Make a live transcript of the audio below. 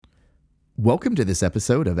Welcome to this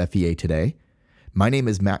episode of FEA Today. My name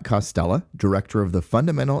is Matt Costello, Director of the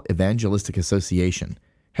Fundamental Evangelistic Association,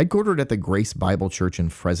 headquartered at the Grace Bible Church in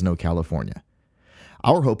Fresno, California.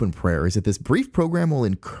 Our hope and prayer is that this brief program will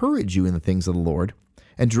encourage you in the things of the Lord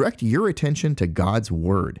and direct your attention to God's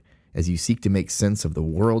Word as you seek to make sense of the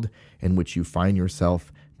world in which you find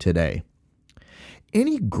yourself today.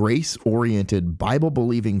 Any grace-oriented,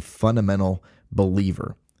 Bible-believing fundamental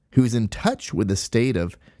believer who is in touch with the state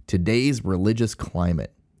of today's religious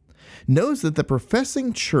climate knows that the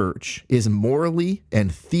professing church is morally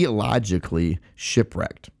and theologically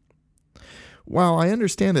shipwrecked. While I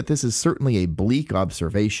understand that this is certainly a bleak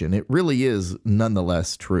observation, it really is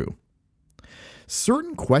nonetheless true.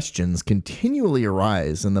 Certain questions continually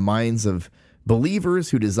arise in the minds of believers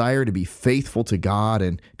who desire to be faithful to God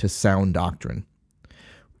and to sound doctrine.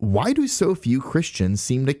 Why do so few Christians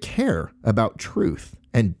seem to care about truth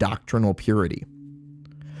and doctrinal purity?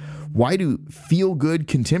 Why do feel-good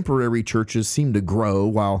contemporary churches seem to grow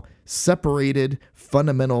while separated,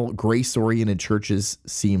 fundamental, grace-oriented churches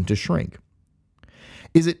seem to shrink?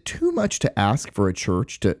 Is it too much to ask for a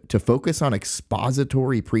church to focus on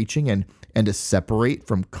expository preaching and to separate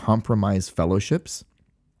from compromised fellowships?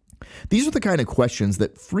 These are the kind of questions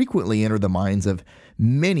that frequently enter the minds of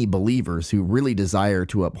many believers who really desire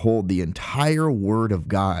to uphold the entire Word of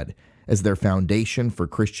God as their foundation for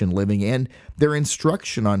Christian living and their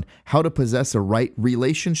instruction on how to possess a right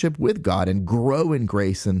relationship with God and grow in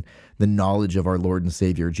grace and the knowledge of our Lord and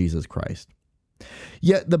Savior Jesus Christ.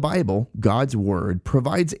 Yet the Bible, God's Word,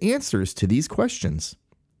 provides answers to these questions.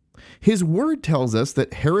 His Word tells us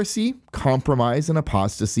that heresy, compromise, and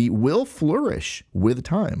apostasy will flourish with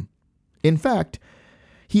time. In fact,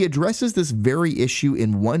 he addresses this very issue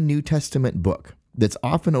in one New Testament book that's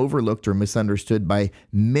often overlooked or misunderstood by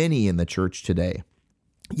many in the church today.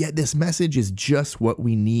 Yet this message is just what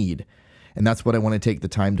we need, and that's what I want to take the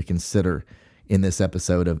time to consider in this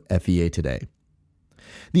episode of FEA Today.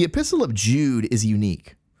 The Epistle of Jude is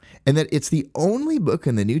unique in that it's the only book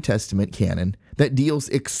in the New Testament canon that deals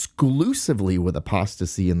exclusively with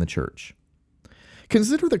apostasy in the church.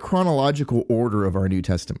 Consider the chronological order of our New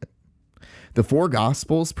Testament. The four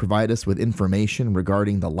Gospels provide us with information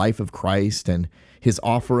regarding the life of Christ and his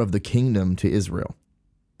offer of the kingdom to Israel.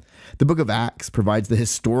 The book of Acts provides the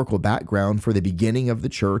historical background for the beginning of the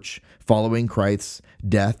church following Christ's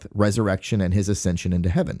death, resurrection, and his ascension into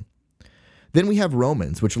heaven. Then we have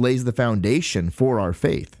Romans, which lays the foundation for our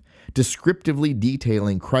faith, descriptively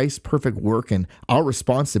detailing Christ's perfect work and our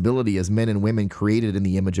responsibility as men and women created in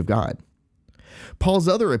the image of God. Paul's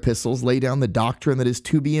other epistles lay down the doctrine that is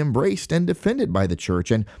to be embraced and defended by the church,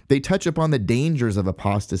 and they touch upon the dangers of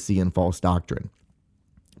apostasy and false doctrine.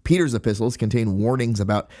 Peter's epistles contain warnings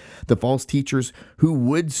about the false teachers who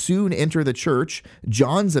would soon enter the church.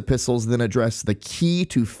 John's epistles then address the key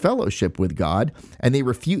to fellowship with God, and they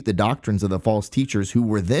refute the doctrines of the false teachers who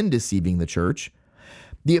were then deceiving the church.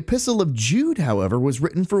 The epistle of Jude, however, was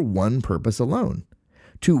written for one purpose alone: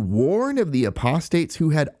 to warn of the apostates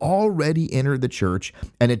who had already entered the church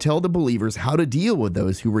and to tell the believers how to deal with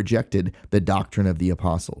those who rejected the doctrine of the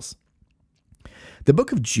apostles. The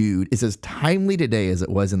book of Jude is as timely today as it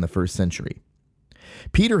was in the first century.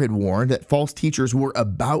 Peter had warned that false teachers were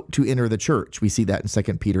about to enter the church. We see that in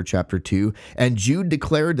 2 Peter chapter 2. And Jude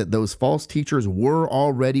declared that those false teachers were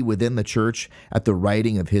already within the church at the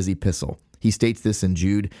writing of his epistle. He states this in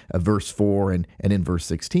Jude, verse 4 and in verse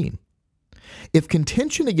 16. If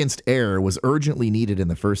contention against error was urgently needed in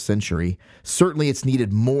the first century, certainly it's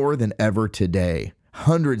needed more than ever today,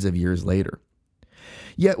 hundreds of years later.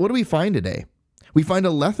 Yet what do we find today? We find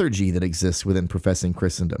a lethargy that exists within professing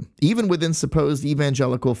Christendom, even within supposed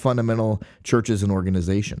evangelical fundamental churches and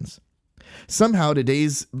organizations. Somehow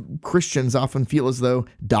today's Christians often feel as though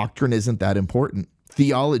doctrine isn't that important.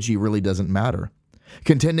 Theology really doesn't matter.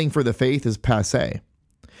 Contending for the faith is passé.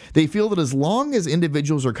 They feel that as long as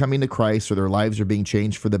individuals are coming to Christ or their lives are being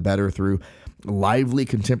changed for the better through lively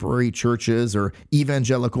contemporary churches or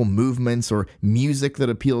evangelical movements or music that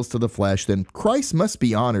appeals to the flesh, then Christ must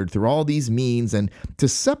be honored through all these means, and to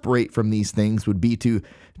separate from these things would be too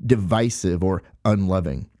divisive or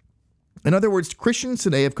unloving. In other words, Christians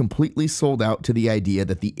today have completely sold out to the idea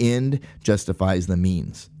that the end justifies the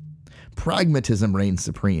means. Pragmatism reigns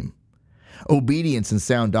supreme. Obedience and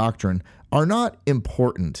sound doctrine are not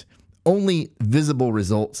important. Only visible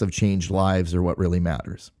results of changed lives are what really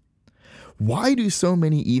matters. Why do so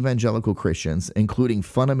many evangelical Christians, including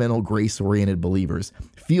fundamental grace-oriented believers,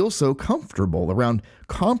 feel so comfortable around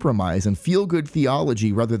compromise and feel-good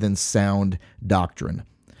theology rather than sound doctrine?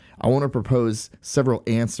 I want to propose several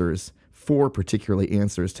answers, four particularly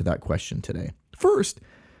answers to that question today. First,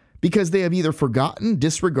 because they have either forgotten,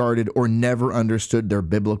 disregarded, or never understood their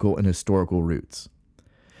biblical and historical roots.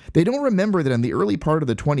 They don't remember that in the early part of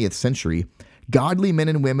the 20th century, godly men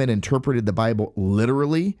and women interpreted the Bible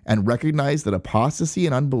literally and recognized that apostasy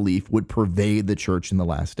and unbelief would pervade the church in the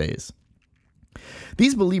last days.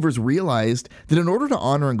 These believers realized that in order to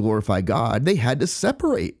honor and glorify God, they had to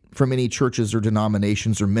separate from any churches or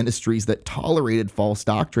denominations or ministries that tolerated false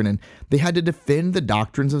doctrine, and they had to defend the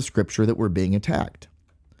doctrines of Scripture that were being attacked.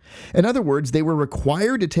 In other words, they were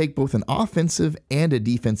required to take both an offensive and a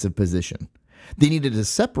defensive position. They needed to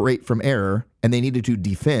separate from error, and they needed to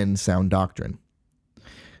defend sound doctrine.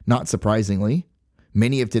 Not surprisingly,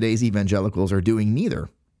 many of today's evangelicals are doing neither.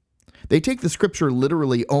 They take the Scripture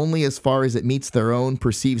literally only as far as it meets their own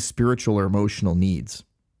perceived spiritual or emotional needs.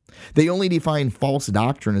 They only define false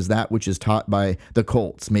doctrine as that which is taught by the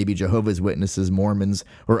cults, maybe Jehovah's Witnesses, Mormons,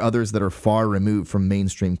 or others that are far removed from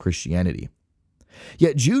mainstream Christianity.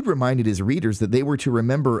 Yet Jude reminded his readers that they were to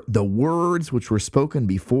remember the words which were spoken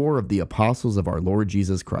before of the apostles of our Lord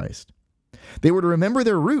Jesus Christ. They were to remember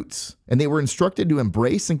their roots, and they were instructed to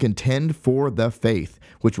embrace and contend for the faith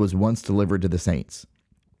which was once delivered to the saints.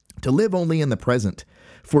 To live only in the present,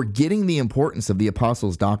 forgetting the importance of the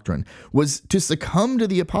apostles' doctrine, was to succumb to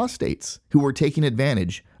the apostates who were taking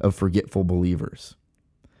advantage of forgetful believers.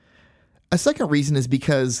 A second reason is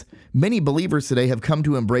because many believers today have come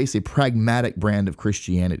to embrace a pragmatic brand of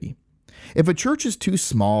Christianity. If a church is too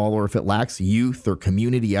small, or if it lacks youth or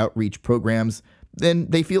community outreach programs, then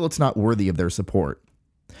they feel it's not worthy of their support.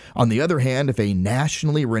 On the other hand, if a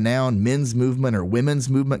nationally renowned men's movement or women's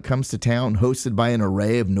movement comes to town, hosted by an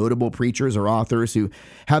array of notable preachers or authors who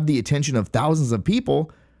have the attention of thousands of people,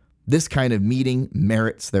 this kind of meeting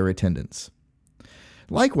merits their attendance.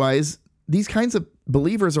 Likewise, these kinds of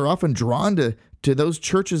believers are often drawn to those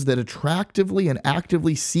churches that attractively and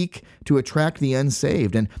actively seek to attract the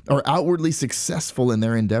unsaved and are outwardly successful in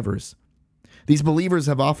their endeavors. These believers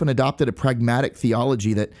have often adopted a pragmatic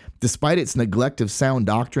theology that, despite its neglect of sound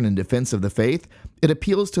doctrine and defense of the faith, it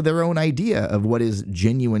appeals to their own idea of what is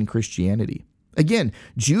genuine Christianity. Again,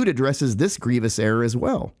 Jude addresses this grievous error as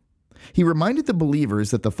well. He reminded the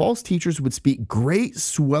believers that the false teachers would speak great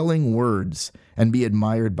swelling words and be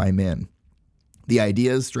admired by men. The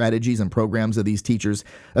ideas, strategies, and programs of these teachers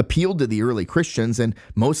appealed to the early Christians and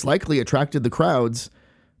most likely attracted the crowds,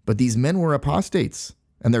 but these men were apostates,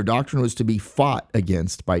 and their doctrine was to be fought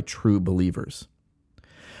against by true believers.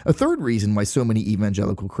 A third reason why so many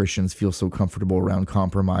evangelical Christians feel so comfortable around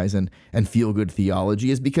compromise and feel-good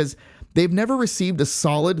theology is because they've never received a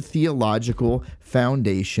solid theological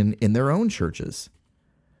foundation in their own churches.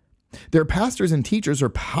 Their pastors and teachers are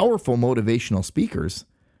powerful motivational speakers,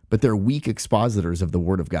 but they're weak expositors of the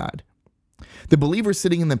Word of God. The believers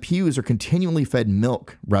sitting in the pews are continually fed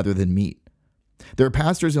milk rather than meat. Their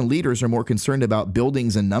pastors and leaders are more concerned about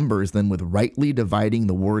buildings and numbers than with rightly dividing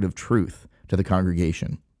the word of truth to the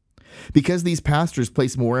congregation. Because these pastors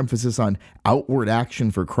place more emphasis on outward action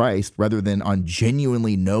for Christ rather than on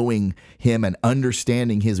genuinely knowing Him and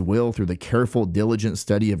understanding His will through the careful, diligent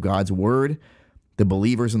study of God's Word, the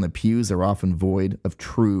believers in the pews are often void of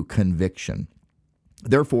true conviction.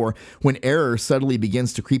 Therefore, when error subtly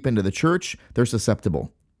begins to creep into the church, they're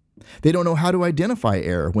susceptible. They don't know how to identify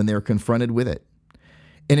error when they're confronted with it.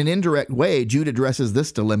 In an indirect way, Jude addresses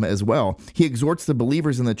this dilemma as well. He exhorts the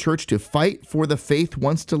believers in the church to fight for the faith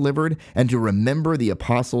once delivered and to remember the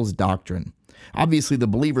apostles' doctrine. Obviously, the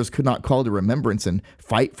believers could not call to remembrance and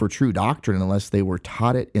fight for true doctrine unless they were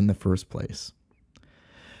taught it in the first place.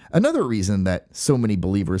 Another reason that so many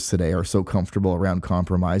believers today are so comfortable around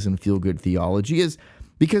compromise and feel-good theology is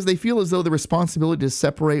because they feel as though the responsibility to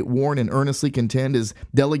separate, warn, and earnestly contend is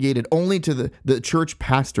delegated only to the church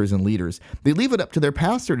pastors and leaders. They leave it up to their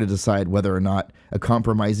pastor to decide whether or not a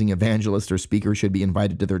compromising evangelist or speaker should be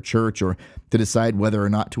invited to their church, or to decide whether or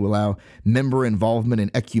not to allow member involvement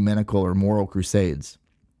in ecumenical or moral crusades.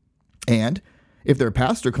 And if their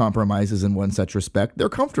pastor compromises in one such respect, they're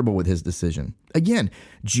comfortable with his decision. Again,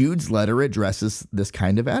 Jude's letter addresses this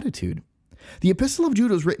kind of attitude. The epistle of Jude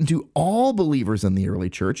was written to all believers in the early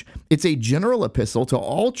church. It's a general epistle to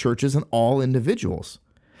all churches and all individuals.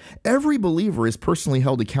 Every believer is personally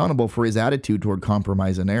held accountable for his attitude toward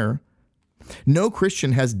compromise and error. No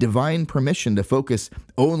Christian has divine permission to focus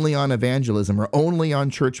only on evangelism or only on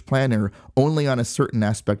church planning or only on a certain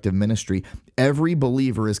aspect of ministry. Every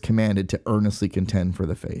believer is commanded to earnestly contend for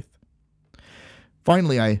the faith.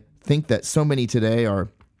 Finally, I think that so many today are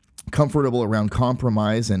comfortable around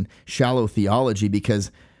compromise and shallow theology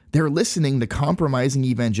because they're listening to compromising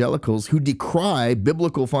evangelicals who decry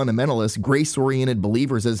biblical fundamentalist, grace-oriented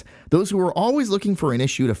believers as those who are always looking for an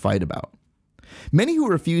issue to fight about. Many who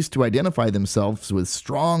refuse to identify themselves with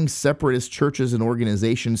strong separatist churches and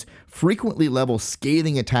organizations frequently level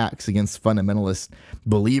scathing attacks against fundamentalist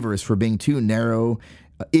believers for being too narrow,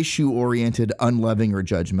 issue-oriented, unloving, or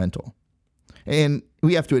judgmental. And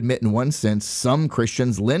we have to admit, in one sense, some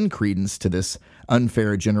Christians lend credence to this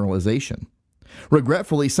unfair generalization.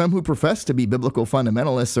 Regretfully, some who profess to be biblical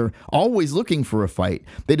fundamentalists are always looking for a fight.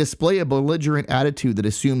 They display a belligerent attitude that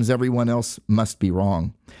assumes everyone else must be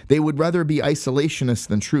wrong. They would rather be isolationists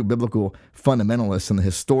than true biblical fundamentalists in the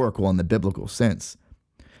historical and the biblical sense.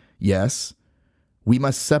 Yes, we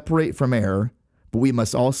must separate from error, but we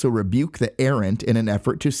must also rebuke the errant in an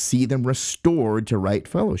effort to see them restored to right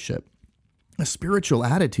fellowship. A spiritual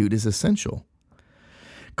attitude is essential.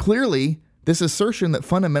 Clearly, this assertion that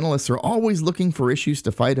fundamentalists are always looking for issues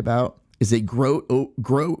to fight about is a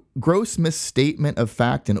gross misstatement of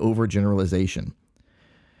fact and overgeneralization.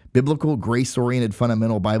 Biblical, grace-oriented,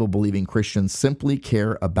 fundamental, Bible-believing Christians simply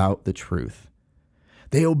care about the truth.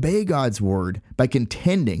 They obey God's word by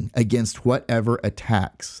contending against whatever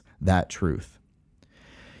attacks that truth.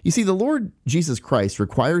 You see, the Lord Jesus Christ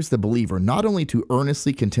requires the believer not only to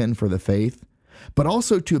earnestly contend for the faith, but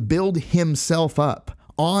also to build himself up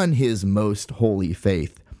on his most holy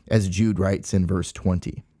faith, as Jude writes in verse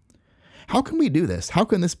 20. How can we do this? How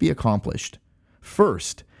can this be accomplished?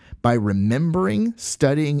 First, by remembering,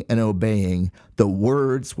 studying, and obeying the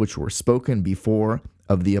words which were spoken before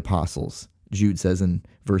of the apostles, Jude says in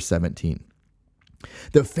verse 17.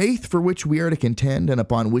 The faith for which we are to contend and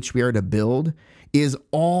upon which we are to build is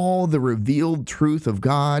all the revealed truth of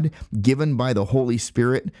God given by the Holy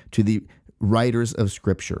Spirit to the writers of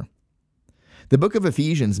Scripture. The book of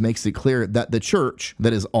Ephesians makes it clear that the church,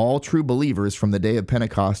 that is all true believers from the day of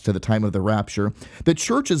Pentecost to the time of the rapture, the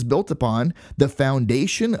church is built upon the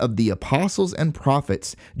foundation of the apostles and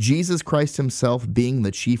prophets, Jesus Christ himself being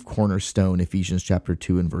the chief cornerstone, Ephesians chapter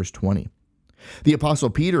 2 and verse 20. The apostle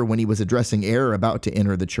Peter, when he was addressing error about to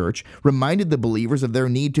enter the church, reminded the believers of their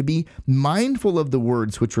need to be mindful of the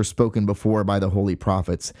words which were spoken before by the holy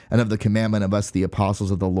prophets and of the commandment of us, the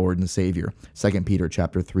apostles of the Lord and Savior, 2 Peter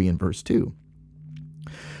chapter 3 and verse 2.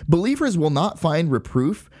 Believers will not find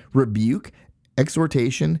reproof, rebuke,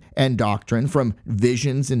 exhortation, and doctrine from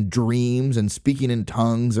visions and dreams and speaking in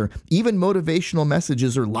tongues or even motivational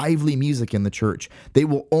messages or lively music in the church. They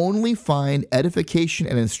will only find edification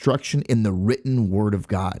and instruction in the written word of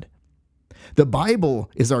God. The Bible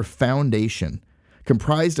is our foundation,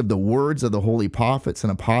 comprised of the words of the holy prophets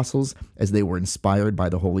and apostles as they were inspired by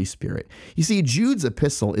the Holy Spirit. You see, Jude's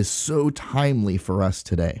epistle is so timely for us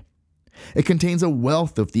today. It contains a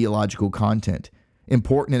wealth of theological content,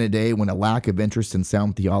 important in a day when a lack of interest in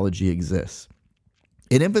sound theology exists.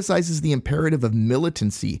 It emphasizes the imperative of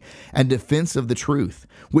militancy and defense of the truth,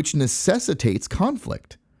 which necessitates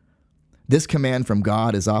conflict. This command from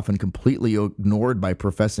God is often completely ignored by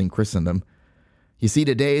professing Christendom. You see,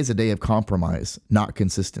 today is a day of compromise, not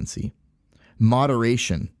consistency.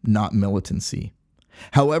 Moderation, not militancy.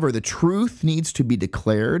 However, the truth needs to be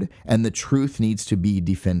declared and the truth needs to be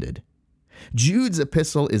defended. Jude's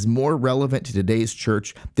epistle is more relevant to today's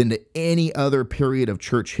church than to any other period of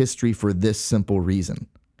church history for this simple reason.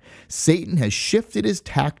 Satan has shifted his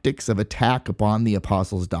tactics of attack upon the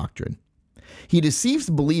apostles' doctrine. He deceives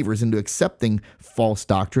believers into accepting false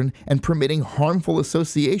doctrine and permitting harmful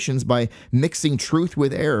associations by mixing truth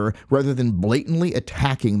with error rather than blatantly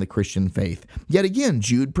attacking the Christian faith. Yet again,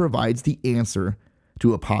 Jude provides the answer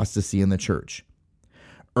to apostasy in the church.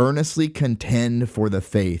 Earnestly contend for the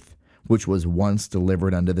faith which was once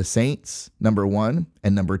delivered unto the saints, number 1,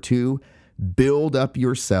 and number 2, build up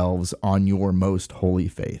yourselves on your most holy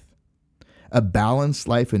faith. A balanced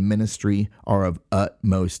life and ministry are of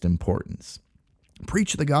utmost importance.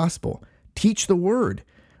 Preach the gospel, teach the word,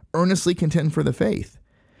 earnestly contend for the faith,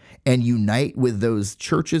 and unite with those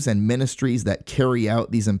churches and ministries that carry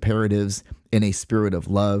out these imperatives in a spirit of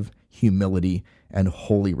love, humility, and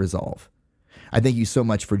holy resolve. I thank you so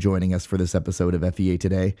much for joining us for this episode of FEA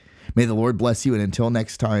Today. May the Lord bless you, and until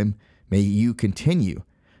next time, may you continue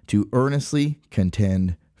to earnestly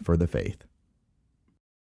contend for the faith.